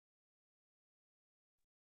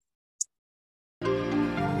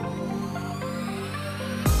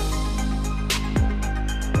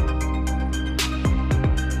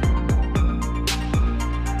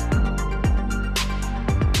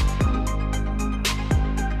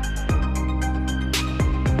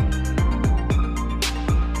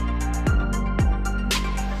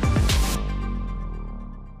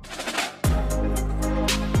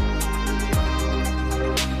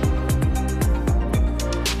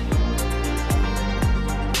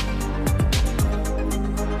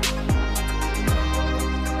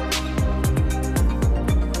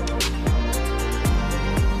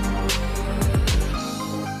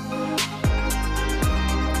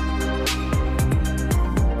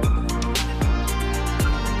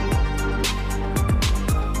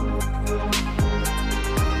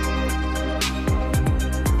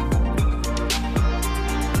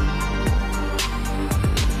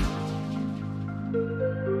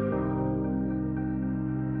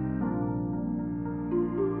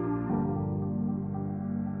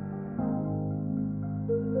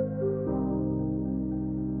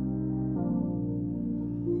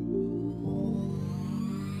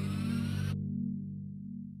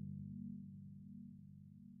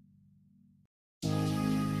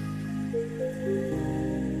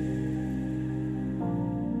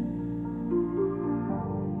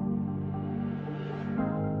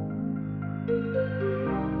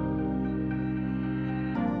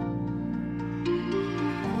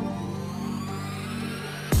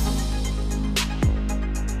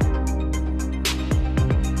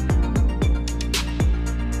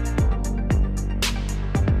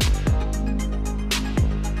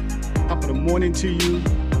morning to you.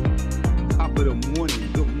 Top of the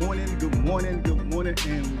morning. Good morning, good morning, good morning,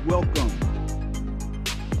 and welcome.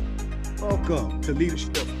 Welcome to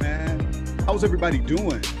Leadership, man. How's everybody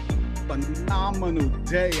doing? Phenomenal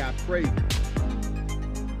day, I pray.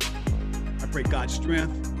 I pray God's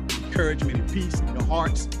strength, encouragement, and peace in your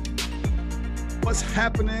hearts. What's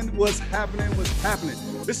happening? What's happening? What's happening?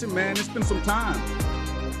 Listen, man, it's been some time.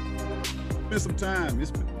 It's been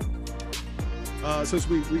since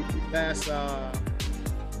we last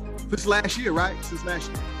since last year, right? Since last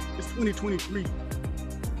year. It's 2023.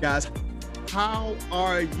 Guys, how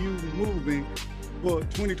are you moving for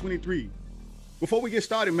 2023? Before we get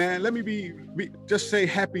started, man, let me just say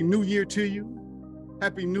Happy New Year to you.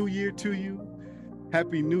 Happy New Year to you.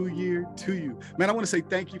 Happy New Year to you. Man, I want to say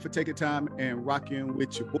thank you for taking time and rocking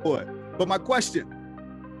with your boy. But my question,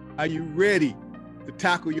 are you ready to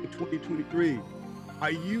tackle your 2023?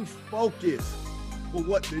 Are you focused for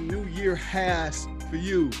what the new year has for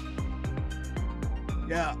you?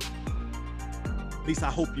 Yeah. At least I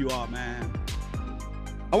hope you are, man.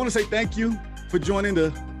 I want to say thank you for joining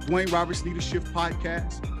the Dwayne Roberts Leadership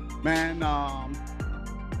Podcast. Man,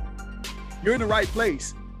 you're in the right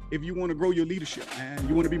place if you want to grow your leadership, man.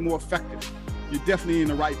 You want to be more effective. You're definitely in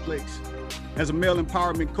the right place. As a male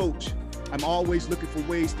empowerment coach, I'm always looking for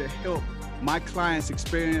ways to help my clients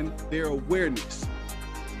expand their awareness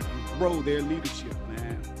and grow their leadership,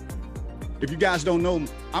 man. If you guys don't know,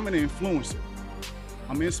 I'm an influencer.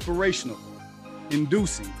 I'm inspirational,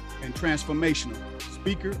 inducing, and transformational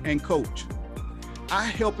speaker and coach. I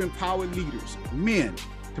help empower leaders, men,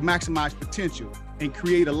 to maximize potential and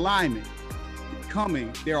create alignment,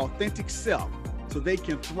 becoming their authentic self so they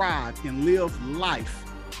can thrive and live life,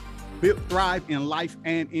 thrive in life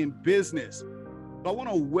and in business. So I want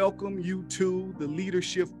to welcome you to the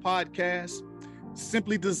Leadership Podcast,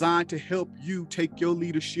 simply designed to help you take your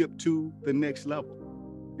leadership to the next level.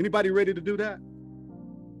 Anybody ready to do that?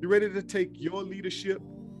 You ready to take your leadership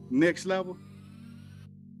next level?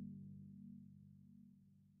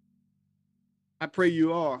 I pray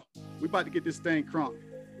you are. We're about to get this thing crunk.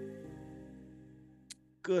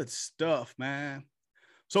 Good stuff, man.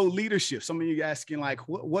 So leadership, some of you asking like,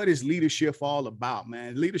 what is leadership all about,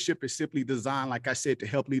 man? Leadership is simply designed, like I said, to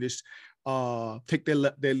help leaders take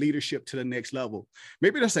their leadership to the next level.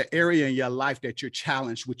 Maybe there's an area in your life that you're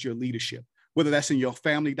challenged with your leadership, whether that's in your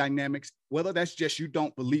family dynamics, whether that's just you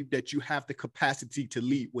don't believe that you have the capacity to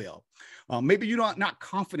lead well. Maybe you're not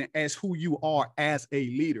confident as who you are as a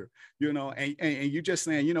leader, you know, and you're just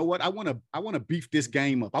saying, you know what, I want to beef this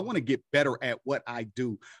game up. I want to get better at what I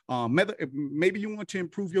do. Maybe you want to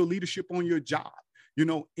improve your leadership on your job, you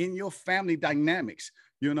know, in your family dynamics,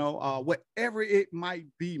 you know, whatever it might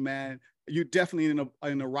be, man. You're definitely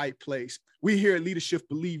in the right place. We here at Leadership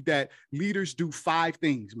believe that leaders do 5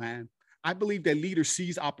 things, man. I believe that leaders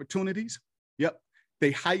seize opportunities. Yep.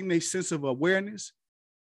 They heighten their sense of awareness.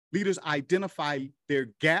 Leaders identify their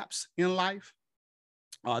gaps in life.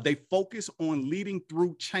 They focus on leading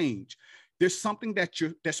through change. There's something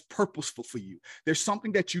that's purposeful for you. There's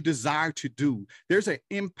something that you desire to do. There's an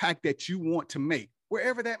impact that you want to make,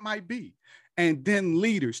 wherever that might be. And then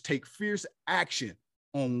leaders take fierce action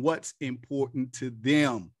on what's important to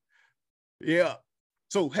them. Yeah.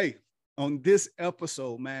 So, hey, on this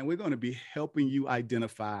episode, man, we're going to be helping you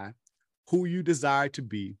identify who you desire to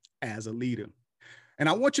be as a leader. And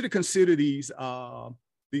I want you to consider this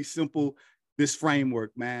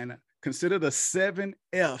framework, man. Consider the 7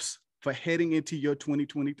 F's for heading into your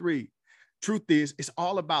 2023. Truth is, it's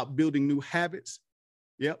all about building new habits.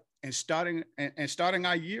 Yep. And starting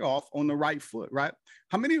our year off on the right foot, right?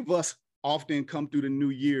 How many of us often come through the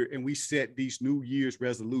new year and we set these New Year's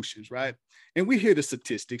resolutions, right? And we hear the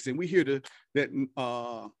statistics and we hear that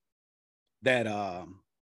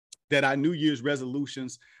our New Year's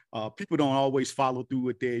resolutions, people don't always follow through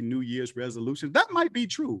with their New Year's resolutions. That might be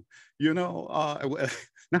true, you know,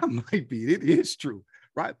 that might be, it is true,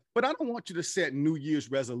 right? But I don't want you to set New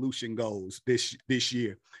Year's resolution goals this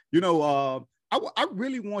year. You know, I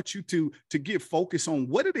really want you to get focused on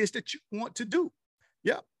what it is that you want to do.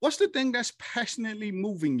 Yeah. What's the thing that's passionately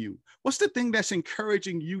moving you? What's the thing that's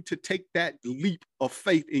encouraging you to take that leap of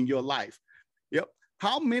faith in your life? Yep.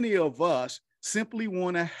 How many of us simply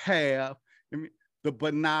want to have the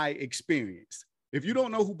Benai experience? If you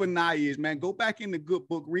don't know who Benai is, man, go back in the good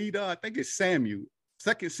book, read, I think it's Samuel,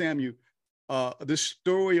 2 Samuel, the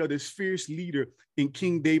story of this fierce leader in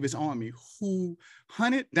King David's army who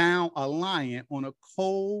hunted down a lion on a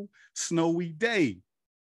cold, snowy day.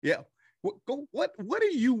 Yeah. What are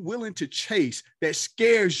you willing to chase that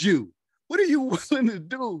scares you? What are you willing to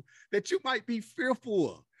do that you might be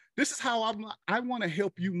fearful of? This is how I want to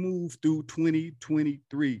help you move through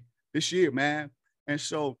 2023 this year, man. And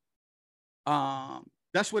so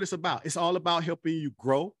that's what it's about. It's all about helping you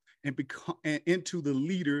grow and become and into the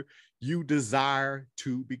leader you desire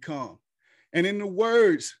to become. And in the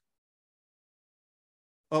words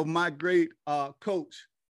of my great coach,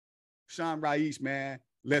 Sean Rais, man,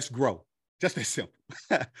 let's grow. Just that simple.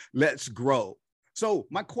 Let's grow. So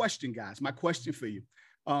my question, guys, my question for you,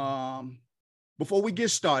 before we get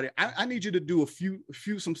started, I need you to do a few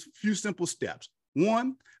simple steps.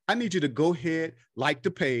 One, I need you to go ahead, like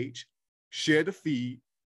the page, share the feed,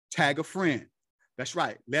 tag a friend. That's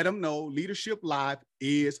right. Let them know Leadership Live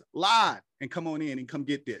is live, and come on in and come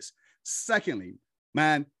get this. Secondly,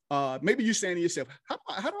 man, maybe you're saying to yourself, how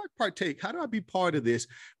do I partake? How do I be part of this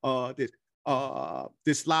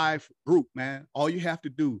this live group, man? All you have to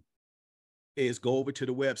do is go over to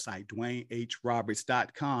the website,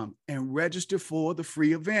 DwayneHRoberts.com, and register for the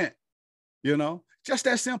free event. You know, just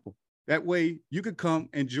that simple. That way you can come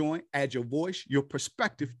and join, add your voice, your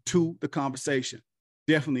perspective to the conversation.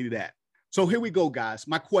 Definitely that. So here we go, guys.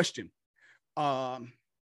 My question. I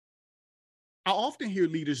often hear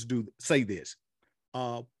leaders say this.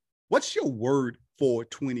 What's your word for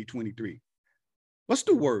 2023? What's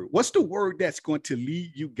the word? What's the word that's going to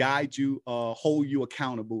lead you, guide you, hold you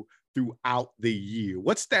accountable throughout the year?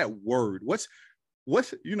 What's that word? What's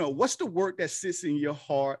the word that sits in your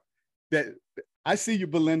heart? That I see you,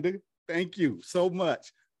 Belinda. Thank you so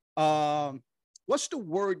much. What's the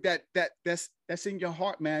word that's in your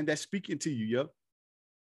heart, man? That's speaking to you, yo?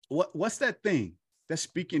 What's that thing that's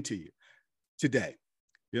speaking to you today?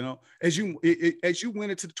 You know, as you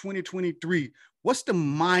went into 2023, what's the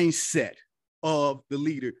mindset of the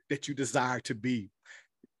leader that you desire to be?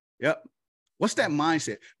 Yep. What's that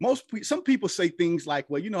mindset? Some people say things like,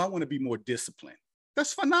 well, I want to be more disciplined.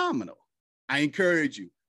 That's phenomenal. I encourage you.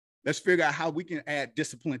 Let's figure out how we can add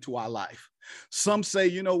discipline to our life. Some say,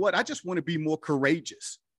 you know what? I just want to be more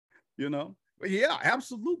courageous. But yeah,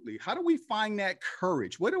 absolutely. How do we find that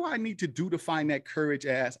courage? What do I need to do to find that courage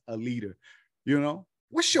as a leader?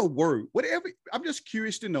 What's your word? Whatever. I'm just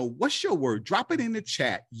curious to know, what's your word? Drop it in the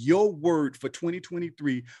chat. Your word for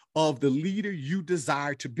 2023 of the leader you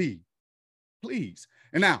desire to be, please.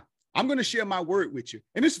 And now I'm going to share my word with you.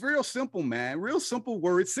 And it's real simple, man. Real simple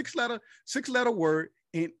word, six letter word.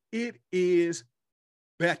 And it is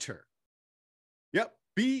better. Yep.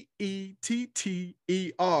 BETTER.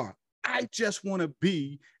 I just want to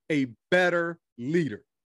be a better leader.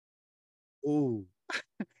 Oh,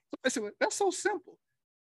 that's so simple.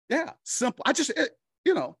 Yeah, simple. I just,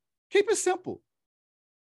 keep it simple.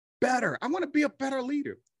 Better. I want to be a better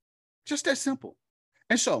leader. Just that simple.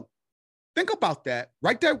 And so think about that.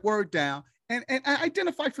 Write that word down and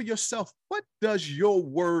identify for yourself, what does your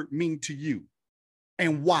word mean to you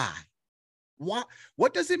and why?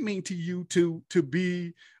 What does it mean to you to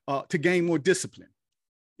gain more discipline?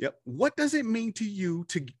 Yep. What does it mean to you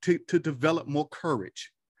to develop more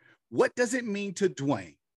courage? What does it mean to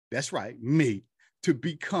Dwayne? That's right, me, to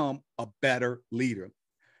become a better leader.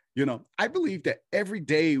 I believe that every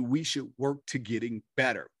day we should work to getting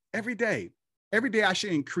better. Every day I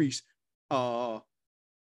should increase an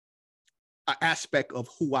aspect of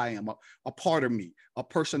who I am, a part of me, a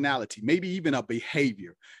personality, maybe even a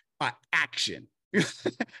behavior, an action. You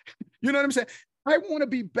know what I'm saying? I want to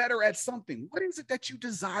be better at something. What is it that you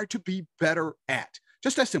desire to be better at?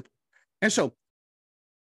 Just that simple. And so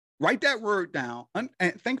write that word down and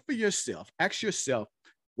think for yourself. Ask yourself,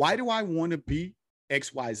 why do I want to be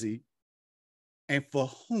XYZ? And for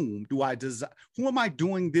whom do I desire? Who am I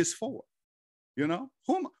doing this for?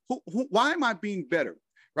 Why am I being better?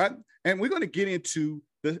 Right. And we're going to get into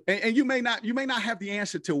and you may not have the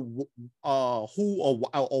answer to who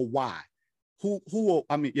or why.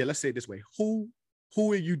 Let's say it this way. Who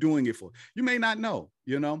are you doing it for? You may not know,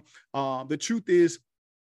 the truth is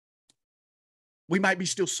we might be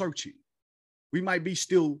still searching. We might be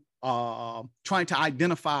still trying to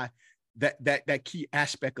identify that key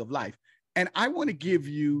aspect of life. And I want to give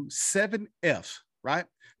you 7 F's, right?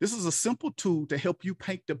 This is a simple tool to help you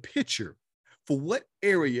paint the picture for what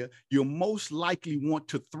area you'll most likely want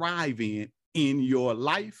to thrive in your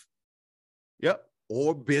life,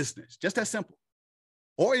 or business. Just that simple.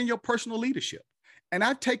 Or in your personal leadership. And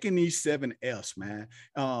I've taken these 7 F's, man,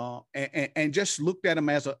 and just looked at them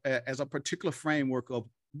as a particular framework of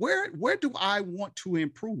where do I want to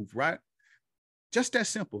improve, right? Just that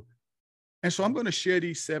simple. And so I'm going to share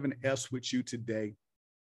these 7 F's with you today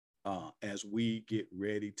as we get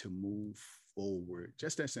ready to move forward.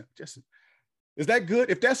 Just that simple. Is that good?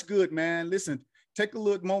 If that's good, man, listen, take a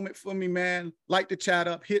little moment for me, man. Light the chat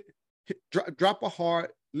up, drop a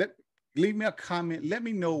heart, leave me a comment. Let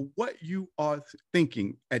me know what you are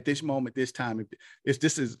thinking at this moment, this time. If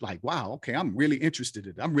this is like, wow, okay, I'm really interested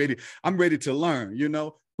in it. I'm ready to learn, you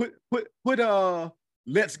know. Put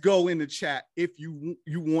let's go in the chat if you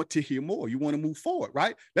want to hear more, you want to move forward,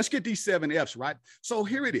 right? Let's get these 7 F's, right? So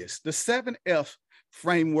here it is, the 7 F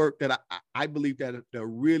framework that I believe that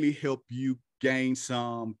really help you gain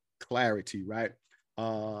some clarity, right?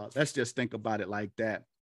 Let's just think about it like that.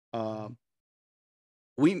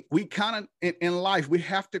 We kind of in life, we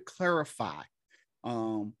have to clarify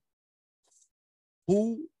who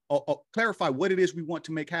or clarify what it is we want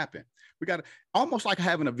to make happen. We got to almost like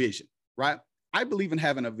having a vision, right? I believe in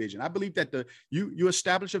having a vision. I believe that you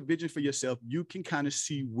establish a vision for yourself, you can kind of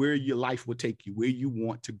see where your life will take you, where you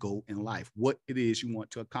want to go in life, what it is you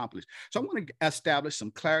want to accomplish. So I want to establish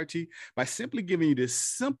some clarity by simply giving you this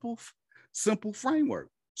simple framework.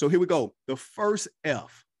 So here we go. The first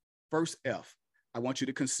F I want you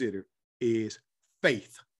to consider is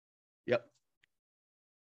faith. Yep.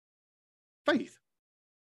 Faith.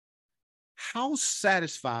 How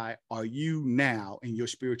satisfied are you now in your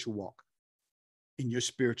spiritual walk, in your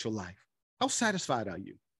spiritual life? How satisfied are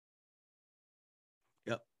you?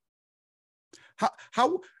 Yep.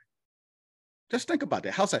 How just think about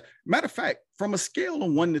that. How sad. Matter of fact, from a scale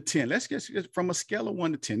of 1 to 10, let's get from a scale of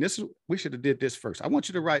 1 to 10. We should have did this first. I want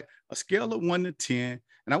you to write a scale of 1 to 10,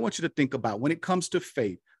 and I want you to think about when it comes to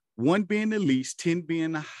faith, 1 being the least, 10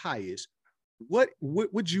 being the highest. What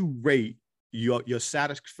would you rate your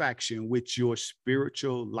satisfaction with your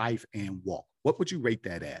spiritual life and walk? What would you rate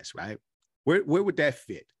that as, right? Where would that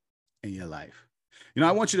fit in your life? You know,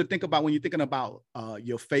 I want you to think about when you're thinking about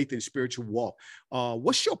your faith and spiritual walk,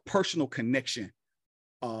 what's your personal connection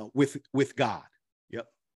with God? Yep.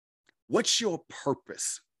 What's your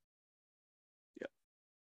purpose? Yep.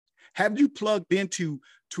 Have you plugged into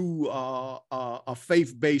a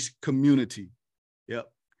faith-based community? Yep.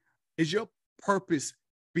 Is your purpose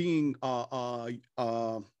being are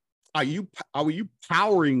you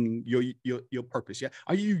powering your purpose? Yeah.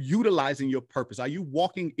 Are you utilizing your purpose? Are you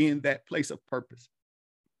walking in that place of purpose?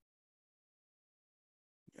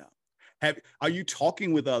 Yeah. Are you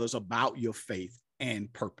talking with others about your faith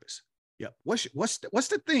and purpose? Yeah. What's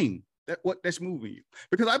the thing that's moving you?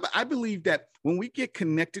 Because I believe that when we get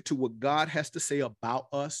connected to what God has to say about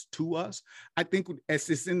us, to us, I think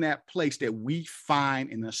it's in that place that we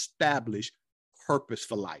find and establish purpose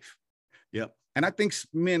for life. Yep. And I think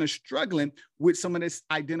men are struggling with some of this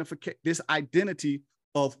identity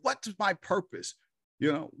of what's my purpose?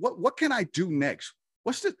 You know, what can I do next?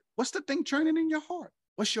 What's the thing turning in your heart?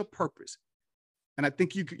 What's your purpose? And I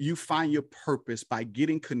think you find your purpose by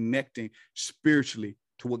connecting spiritually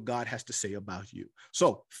to what God has to say about you.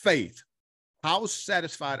 So faith, how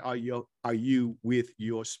satisfied are you with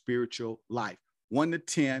your spiritual life? 1 to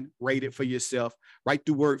 10, rate it for yourself. Write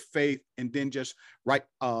the word faith, and then just write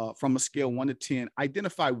from a scale 1 to 10.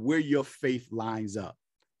 Identify where your faith lines up.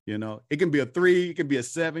 You know, it can be a 3, it can be a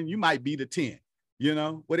 7. You might be the 10. You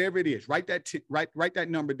know, whatever it is, write that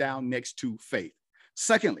number down next to faith.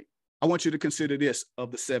 Secondly, I want you to consider this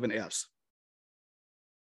of the 7 F's.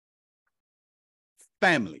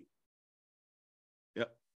 Family.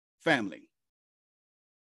 Yep, family.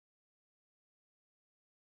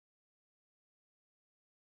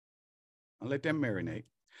 I'll let that marinate.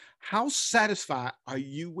 How satisfied are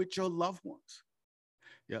you with your loved ones?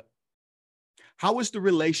 Yep. How is the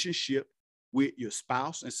relationship with your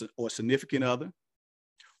spouse or significant other?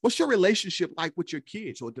 What's your relationship like with your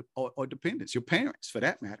kids or dependents, your parents for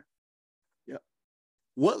that matter? Yep.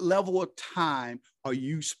 What level of time are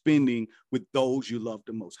you spending with those you love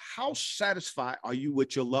the most? How satisfied are you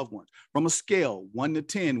with your loved ones? From a scale 1 to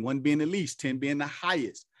 10, 1 being the least, 10 being the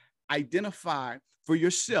highest. Identify for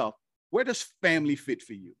yourself, where does family fit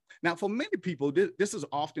for you? Now, for many people, this is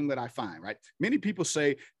often what I find, right? Many people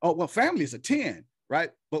say, oh, well, family is a 10, right?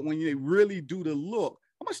 But when you really do the look,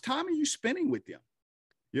 how much time are you spending with them?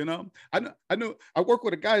 You know, I know I work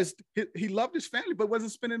with a guy, he loved his family, but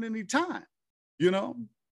wasn't spending any time. You know,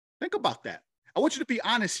 think about that. I want you to be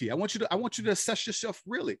honest here. I want you to assess yourself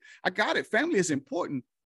really. I got it. Family is important.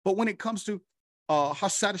 But when it comes to how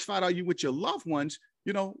satisfied are you with your loved ones,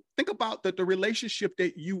 you know, think about the relationship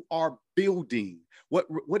that you are building. What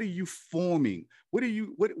are you forming? What are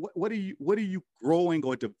you growing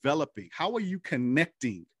or developing? How are you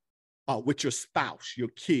connecting with your spouse, your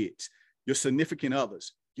kids, your significant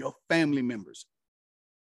others, your family members?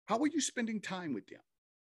 How are you spending time with them?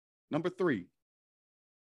 Number 3,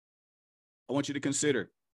 I want you to consider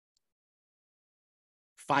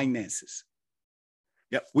finances.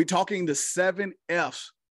 Yep, we're talking the 7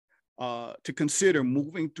 F's to consider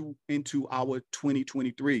moving into our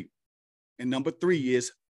 2023. And number 3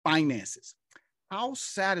 is finances. How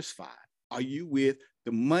satisfied are you with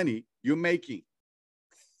the money you're making?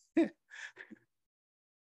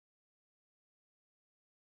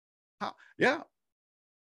 Yeah.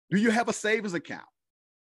 Do you have a savings account?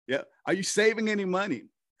 Yeah. Are you saving any money?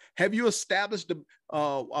 Have you established the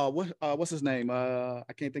what's his name? I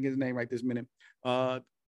can't think of his name right this minute.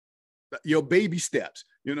 Your baby steps.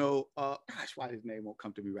 Gosh, why his name won't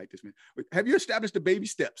come to me right this minute? Have you established the baby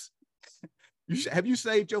steps? Have you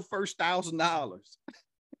saved your first $1,000?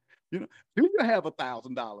 Do you have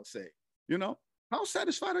 $1,000 saved? How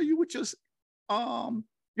satisfied are you with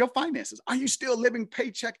your finances? Are you still living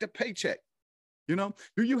paycheck to paycheck? Do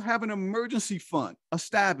you have an emergency fund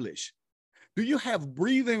established? Do you have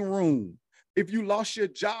breathing room? If you lost your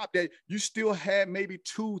job, that you still had maybe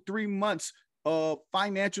 2-3 months of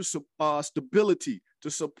financial stability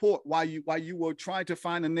to support while you were trying to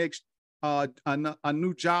find the next a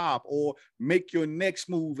new job or make your next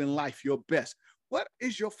move in life your best. What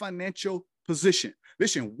is your financial position?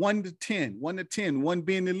 Listen, 1 to 10, 1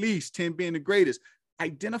 being the least, 10 being the greatest.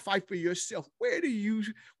 Identify for yourself, where does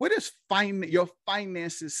your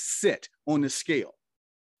finances sit on the scale?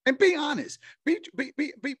 And be honest. Be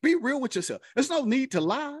real with yourself. There's no need to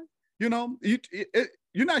lie. You're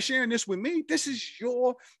not sharing this with me. This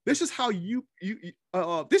is how you.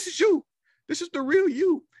 This is you. This is the real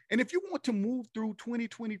you. And if you want to move through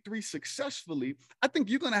 2023 successfully, I think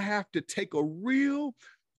you're going to have to take a real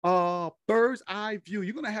bird's eye view.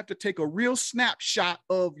 You're going to have to take a real snapshot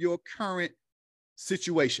of your current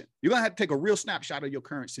situation. You're going to have to take a real snapshot of your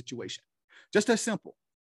current situation. Just that simple.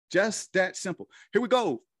 Just that simple. Here we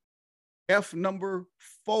go. F number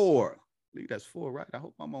 4. I believe that's 4, right? I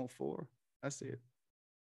hope I'm on 4. That's it.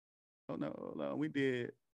 Oh, no. We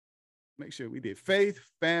did. Make sure we did faith,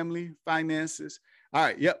 family, finances. All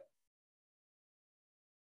right. Yep.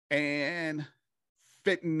 And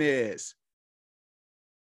fitness.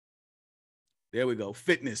 There we go.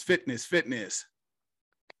 Fitness.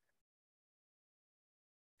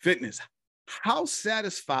 How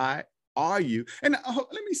satisfied are you? And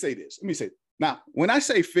let me say this. Now, when I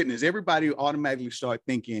say fitness, everybody automatically start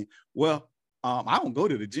thinking, well, I don't go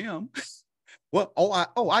to the gym. Well,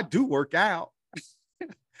 I do work out.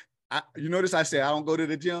 You notice I said I don't go to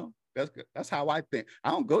the gym. That's how I think.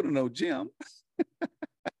 I don't go to no gym.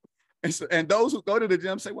 And those who go to the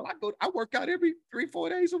gym say, well, I work out every 3-4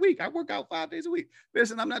 days a week. I work out 5 days a week.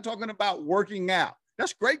 Listen, I'm not talking about working out.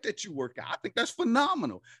 That's great that you work out. I think that's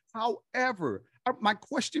phenomenal. However, my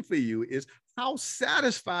question for you is, how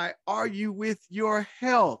satisfied are you with your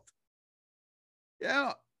health?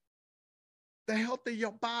 Yeah, the health of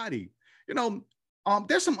your body.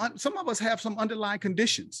 There's some of us have some underlying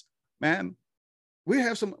conditions, man. We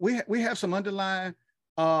have some underlying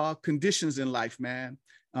conditions in life, man.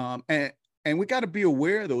 And we got to be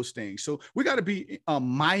aware of those things. So we got to be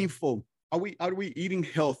mindful. Are we eating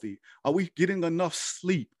healthy? Are we getting enough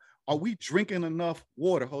sleep? Are we drinking enough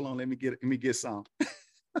water? Hold on, let me get some.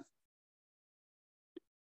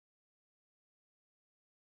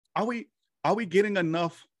 Are we getting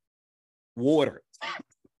enough water?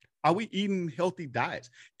 Are we eating healthy diets?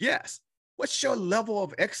 Yes. What's your level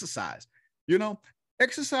of exercise?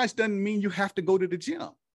 Exercise doesn't mean you have to go to the gym.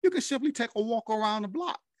 You can simply take a walk around the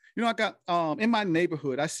block. I got in my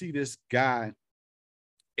neighborhood, I see this guy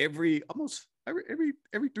every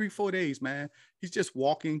 3-4 days, man. He's just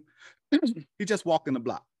walking. He's just walking the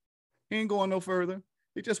block. He ain't going no further.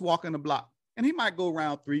 He's just walking the block. And he might go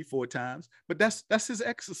around 3-4 times, but that's his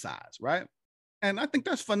exercise, right? And I think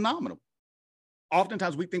that's phenomenal.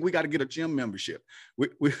 Oftentimes we think we got to get a gym membership,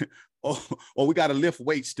 or we got to lift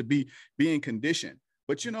weights to be in condition.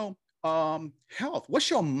 But health. What's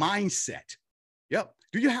your mindset? Yep.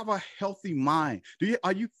 Do you have a healthy mind?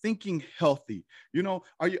 Are you thinking healthy?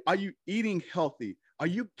 Are you eating healthy? Are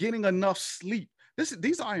you getting enough sleep?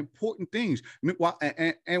 These are important things.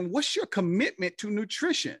 And what's your commitment to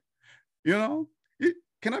nutrition? Can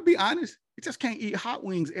I be honest? You just can't eat hot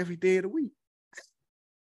wings every day of the week.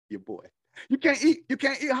 Your boy. You can't eat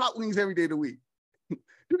hot wings every day of the week.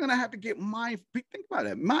 You're gonna have to get mindful. Think about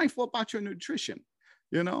it. Mindful about your nutrition.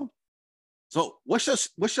 So what's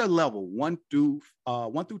your level? 1 through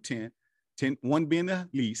 10, 1 being the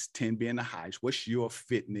least, 10 being the highest. What's your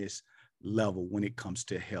fitness level when it comes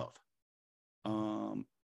to health? And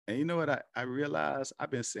you know what I realized?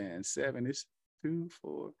 I've been saying 7 is 2,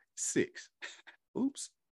 4, 6. Oops.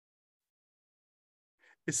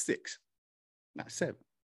 It's 6, not 7.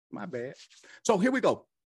 My bad. So here we go.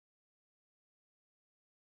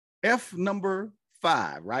 F number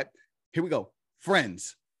 5, right? Here we go.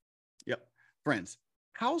 Friends. Friends,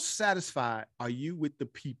 how satisfied are you with the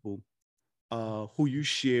people who you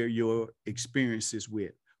share your experiences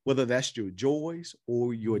with, whether that's your joys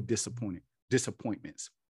or your disappointments?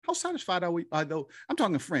 How satisfied are we? Are those? I'm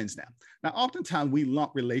talking friends now. Now, oftentimes we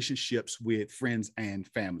lump relationships with friends and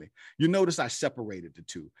family. You notice I separated the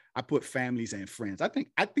two. I put families and friends. I think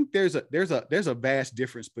there's a vast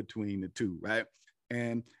difference between the two, right?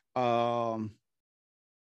 And I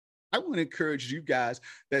want to encourage you guys.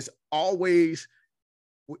 That's always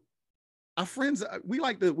our friends. We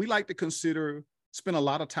like to consider spend a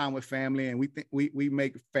lot of time with family, and we think we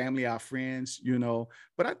make family our friends,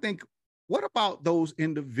 But I think, what about those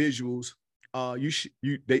individuals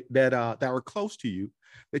that are close to you,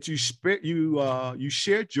 that you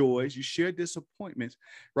share joys, you share disappointments,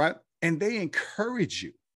 right? And they encourage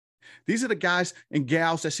you. These are the guys and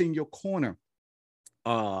gals that's in your corner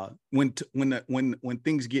when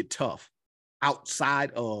things get tough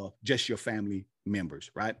outside of just your family members,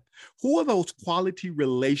 right? Who are those quality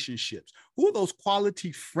relationships? Who are those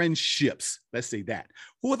quality friendships? Let's say that.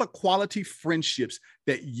 Who are the quality friendships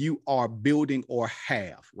that you are building or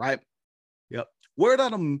have, right? Yep.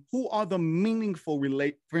 Who are the meaningful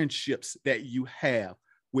friendships that you have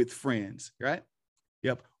with friends, right?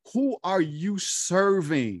 Yep. Who are you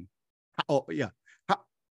serving? Oh, yeah.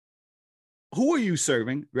 Who are you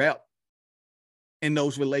serving, right? In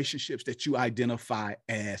those relationships that you identify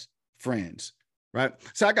as friends, right?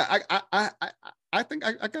 So I think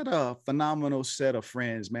I got a phenomenal set of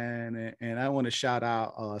friends, man, and I want to shout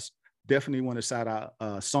out, definitely want to shout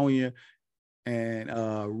out Sonia and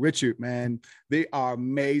Richard, man. They are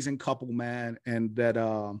amazing couple, man, and that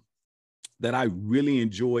I really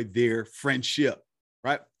enjoy their friendship,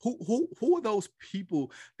 right? Who are those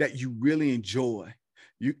people that you really enjoy?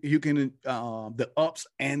 You can the ups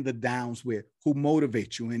and the downs with, who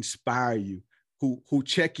motivate you, inspire you, who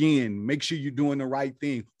check in, make sure you're doing the right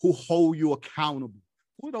thing, who hold you accountable.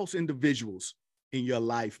 Who are those individuals in your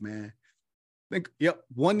life, man? Think, yep,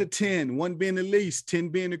 1 to 10, 1 being the least, 10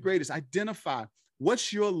 being the greatest. Identify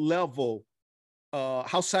what's your level,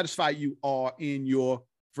 how satisfied you are in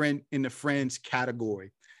the friends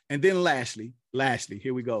category. And then lastly,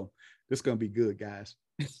 here we go. This is gonna be good, guys.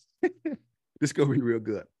 This is gonna be real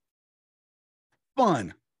good.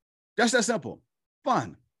 Fun. Just that simple.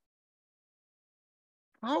 Fun.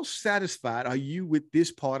 How satisfied are you with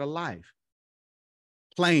this part of life?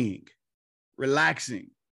 Playing,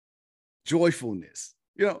 relaxing, joyfulness,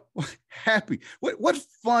 happy. What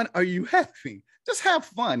fun are you having? Just have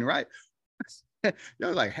fun, right?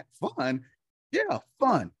 You're like, fun? Yeah,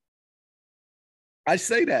 fun. I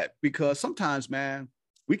say that because sometimes, man,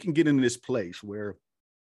 we can get into this place where,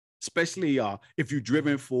 especially if you're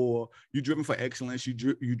driven for excellence,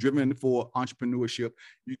 you're driven for entrepreneurship,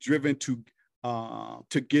 you're driven to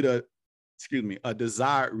get a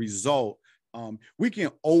desired result. We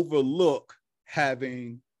can overlook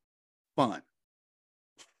having fun.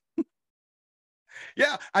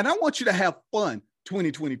 Yeah, and I want you to have fun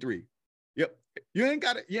 2023. Yep. You ain't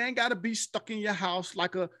gotta be stuck in your house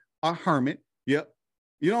like a hermit. Yep.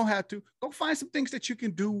 You don't have to. Go find some things that you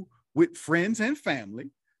can do with friends and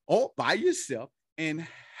family or by yourself and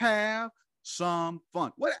have some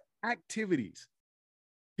fun. What activities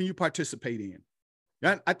can you participate in?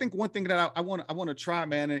 I think one thing that I want to try,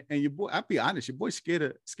 man, and your boy, I'll be honest, your boy's scared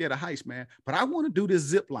of heights, man. But I want to do this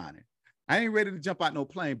zip lining. I ain't ready to jump out no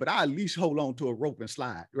plane, but I at least hold on to a rope and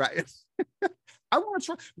slide, right? I want to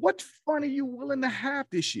try. What fun are you willing to have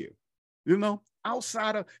this year?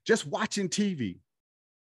 Outside of just watching TV.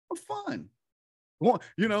 What fun.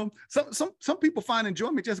 Some people find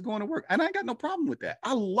enjoyment just going to work, and I ain't got no problem with that.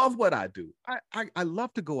 I love what I do. I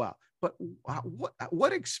love to go out, but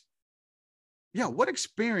what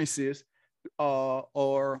experiences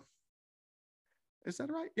or is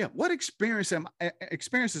that right? Yeah. What experiences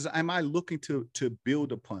am I looking to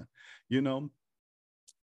build upon?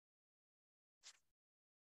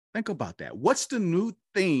 Think about that. What's the new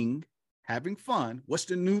thing? Having fun. What's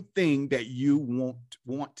the new thing that you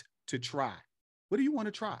want to try? What do you want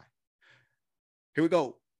to try? Here we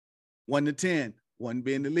go. 1 to 10, 1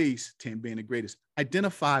 being the least, 10 being the greatest.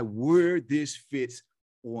 Identify where this fits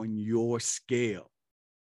on your scale.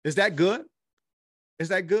 Is that good? Is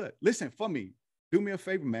that good? Listen, for me, do me a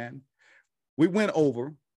favor, man. We went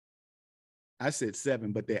over, I said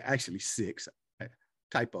 7, but they're actually 6.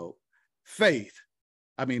 Typo. Faith.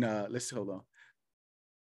 Let's hold on.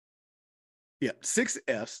 Yeah, 6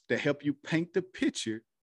 F's to help you paint the picture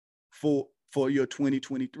for your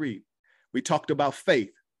 2023. We talked about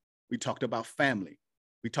faith. We talked about family.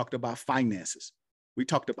 We talked about finances. We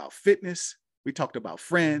talked about fitness. We talked about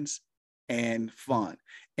friends and fun.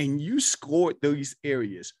 And you scored these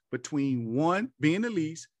areas between 1 being the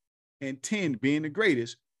least and 10 being the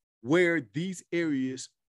greatest, where these areas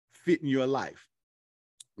fit in your life.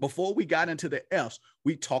 Before we got into the F's,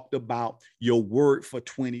 we talked about your word for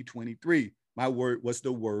 2023. My word was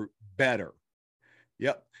the word better.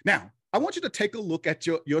 Yep. Now, I want you to take a look at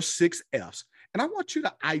your 6 F's, and I want you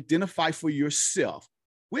to identify for yourself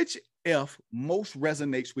which F most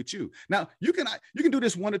resonates with you. Now, you can do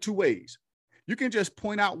this one or two ways. You can just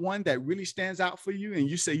point out one that really stands out for you, and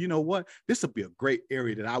you say, you know what, this will be a great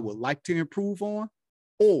area that I would like to improve on.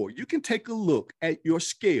 Or you can take a look at your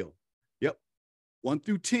scale, 1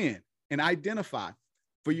 through 10, and identify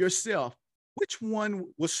for yourself which one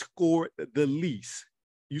was scored the least.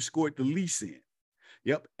 You scored the least in.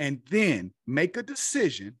 Yep. And then make a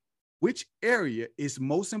decision which area is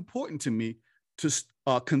most important to me to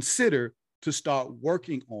consider to start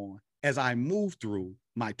working on as I move through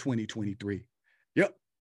my 2023. Yep.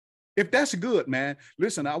 If that's good, man,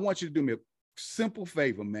 listen, I want you to do me a simple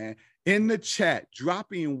favor, man. In the chat,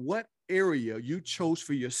 drop in what area you chose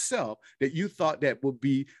for yourself that you thought that would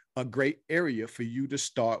be a great area for you to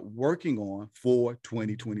start working on for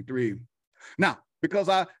 2023. Now, because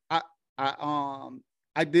I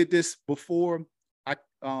did this before, I've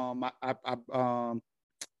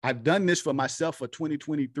done this for myself for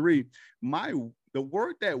 2023. The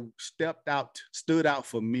word that stood out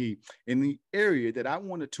for me in the area that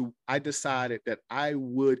I decided that I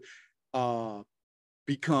would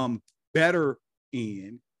become better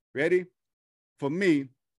in. Ready? For me,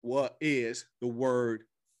 what is the word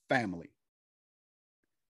family?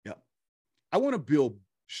 Yeah. I want to build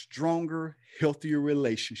stronger, healthier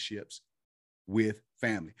relationships with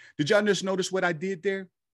family. Did y'all just notice what I did there?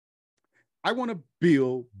 I want to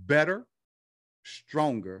build better,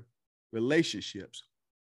 stronger relationships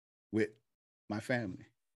with my family.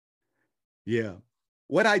 Yeah.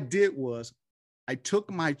 What I did was I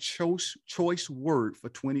took my choice word for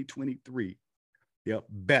 2023,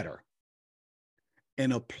 better,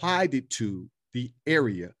 and applied it to the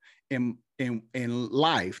area in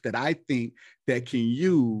life that I think that can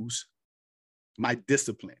use my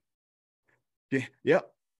discipline.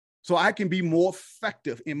 Yep. So I can be more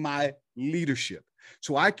effective in my leadership.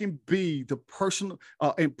 So I can be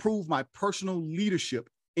improve my personal leadership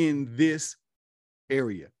in this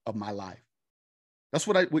area of my life. That's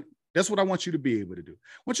what I want you to be able to do.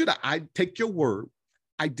 I want you to take your word,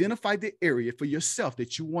 identify the area for yourself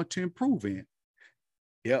that you want to improve in.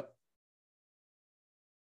 Yep.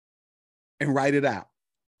 And write it out.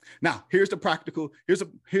 Now, here's a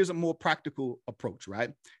more practical approach,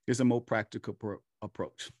 right? Here's a more practical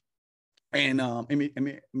approach. And let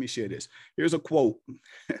me share this. Here's a quote.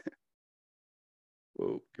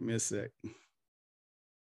 Whoa, give me a sec.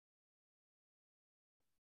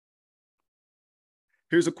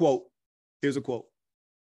 Here's a quote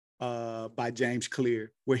by James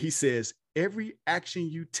Clear, where he says, every action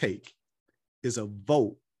you take is a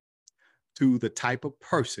vote to the type of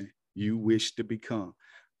person you wish to become.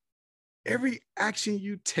 Every action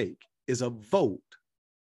you take is a vote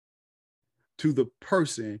to the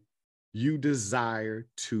person you desire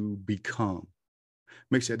to become.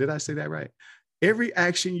 Make sure, did I say that right? Every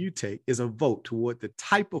action you take is a vote toward the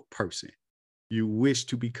type of person you wish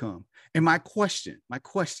to become. And my question,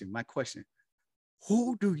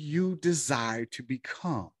 who do you desire to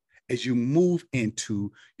become as you move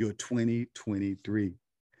into your 2023?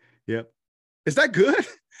 Yep. Is that good?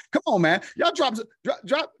 Come on, man. Y'all drop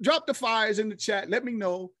the fires in the chat. Let me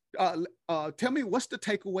know. Tell me what's the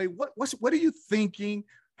takeaway. What are you thinking?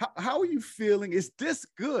 How are you feeling? Is this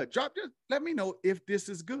good? Let me know if this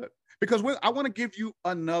is good. Because I want to give you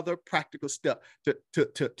another practical step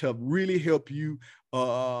to really help you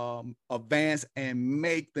advance and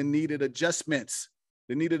make the needed adjustments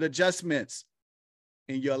in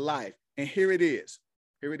your life. And here it is.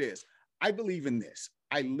 I believe in this.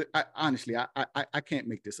 I honestly, I can't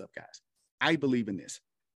make this up, guys. I believe in this.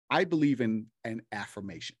 I believe in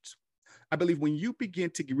affirmations. I believe when you begin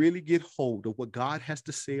to really get hold of what God has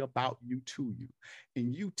to say about you to you,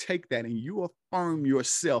 and you take that and you affirm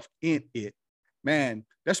yourself in it, man,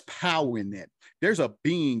 there's power in that. There's a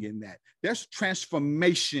being in that. There's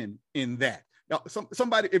transformation in that. Now,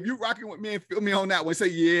 somebody, if you're rocking with me and feel me on that one, say,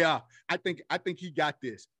 yeah, I think he got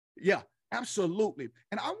this. Yeah, absolutely.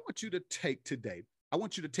 And I want you to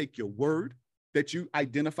take your word that you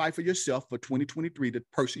identify for yourself for 2023, the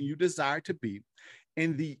person you desire to be,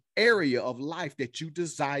 in the area of life that you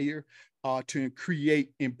desire to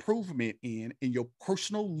create improvement in your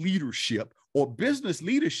personal leadership or business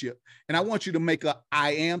leadership. And I want you to make a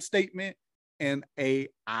I am statement and a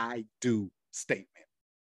I do statement.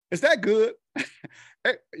 Is that good?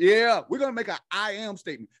 Yeah, we're gonna make an I am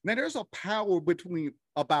statement. Now, there's a power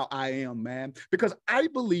about I am, man, because I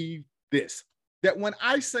believe this, that when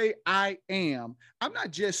I say I am, I'm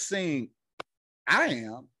not just saying I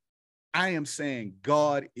am saying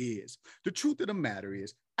God is. The truth of the matter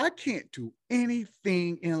is, I can't do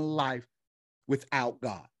anything in life without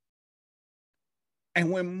God.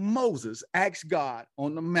 And when Moses asked God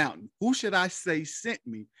on the mountain, who should I say sent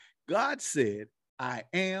me? God said, I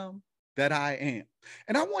am that I am.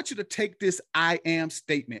 And I want you to take this I am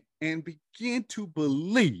statement and begin to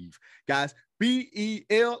believe, guys, Believe,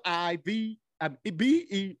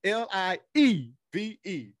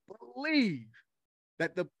 believe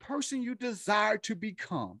that the person you desire to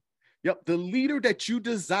become, yep, the leader that you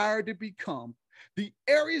desire to become, the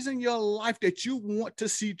areas in your life that you want to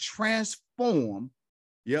see transform,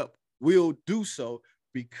 yep, will do so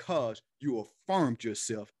because you affirmed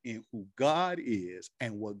yourself in who God is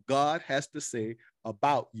and what God has to say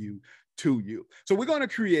about you to you. So we're going to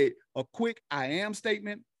create a quick I am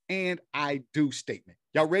statement and I do statement.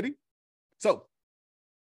 Y'all ready? So,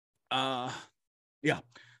 yeah.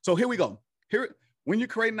 So here we go. Here, when you're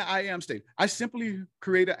creating the I am statement, I simply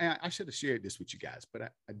I should have shared this with you guys, but I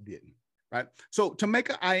didn't, right? So to make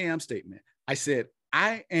an I am statement, I said,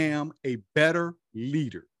 I am a better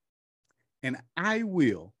leader and I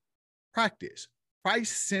will practice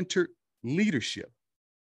Christ-centered leadership.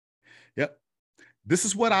 Yep. This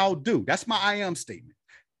is what I'll do. That's my I am statement.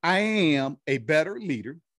 I am a better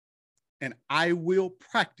leader and I will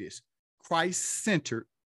practice Christ-centered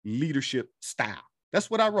leadership style. That's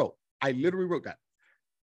what I wrote. I literally wrote that.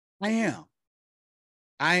 I am.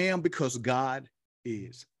 I am because God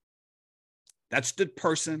is. That's the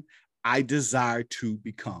person I desire to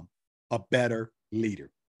become, a better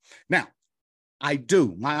leader. Now, I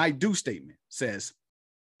do. My I do statement says,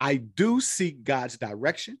 I do seek God's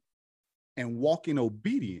direction and walk in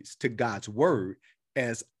obedience to God's word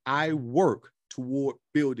as I work toward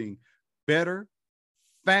building better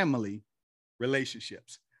family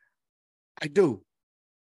relationships. I do.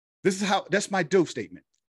 That's my do statement.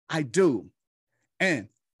 I do. And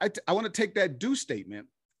I want to take that do statement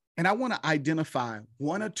and I want to identify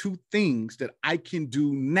one or two things that I can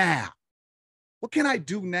do now. What can I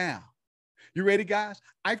do now? You ready, guys?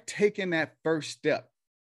 I've taken that first step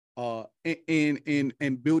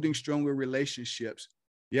in building stronger relationships.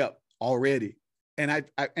 Yep, already. And I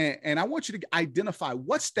want you to identify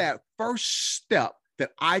what's that first step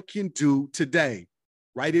that I can do today.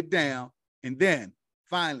 Write it down. And then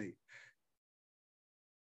finally,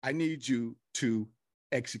 I need you to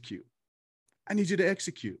execute. I need you to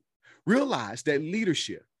execute. Realize that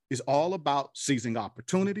leadership is all about seizing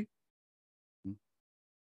opportunity,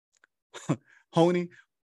 honing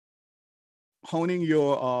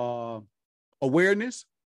your awareness.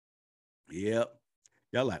 Yep.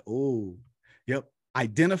 Y'all like, oh, yep.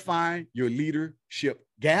 Identifying your leadership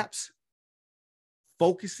gaps,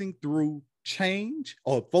 focusing through change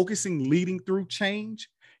or leading through change.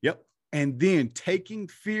 Yep. And then taking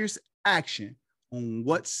fierce action on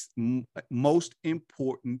what's most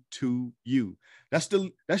important to you. That's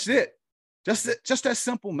it. Just that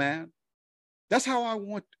simple, man. That's how I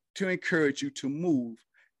want to encourage you to move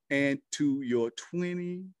into your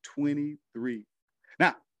 2023.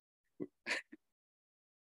 Now,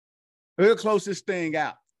 we'll close this thing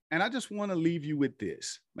out. And I just want to leave you with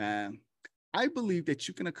this, man. I believe that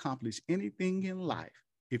you can accomplish anything in life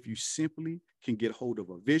if you simply can get hold of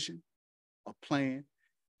a vision, a plan,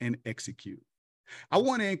 and execute. I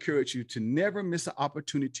want to encourage you to never miss an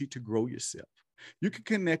opportunity to grow yourself. You can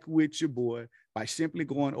connect with your boy by simply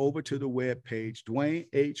going over to the webpage,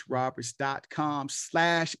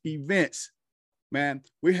 DwayneHRoberts.com/events. Man,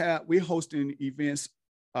 we're hosting events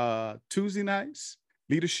Tuesday nights,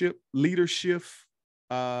 leadership.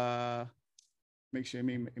 Make sure,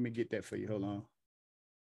 let me get that for you. Hold on.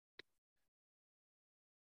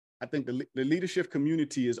 I think the leadership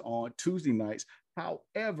community is on Tuesday nights.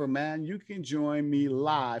 However, man, you can join me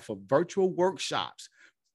live for virtual workshops,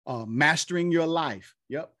 mastering your life.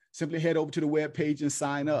 Yep. Simply head over to the webpage and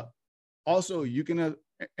sign up. Also, you can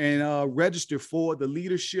register for the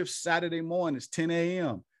leadership Saturday mornings, 10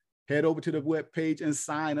 a.m. Head over to the webpage and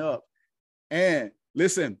sign up. And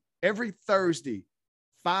listen, every Thursday,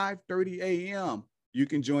 5:30 a.m., you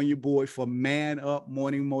can join your boy for Man Up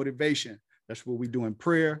Morning Motivation. That's what we're doing: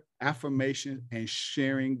 prayer, affirmation, and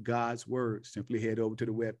sharing God's word. Simply head over to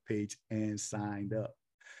the webpage and sign up.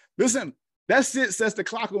 Listen, that's it, says the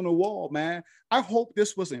clock on the wall, man. I hope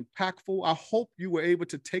this was impactful. I hope you were able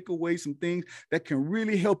to take away some things that can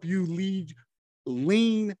really help you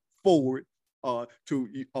lean forward to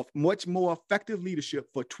much more effective leadership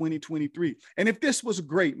for 2023. And if this was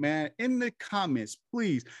great, man, in the comments,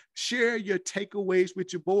 please share your takeaways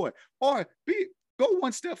with your boy, or go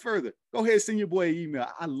one step further. Go ahead and send your boy an email.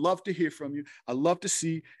 I love to hear from you. I love to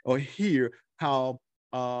see or hear how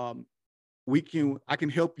I can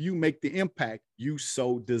help you make the impact you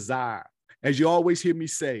so desire. As you always hear me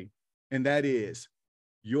say, and that is,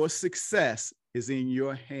 your success is in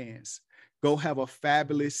your hands. Go have a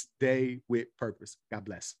fabulous day with purpose. God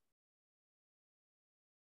bless.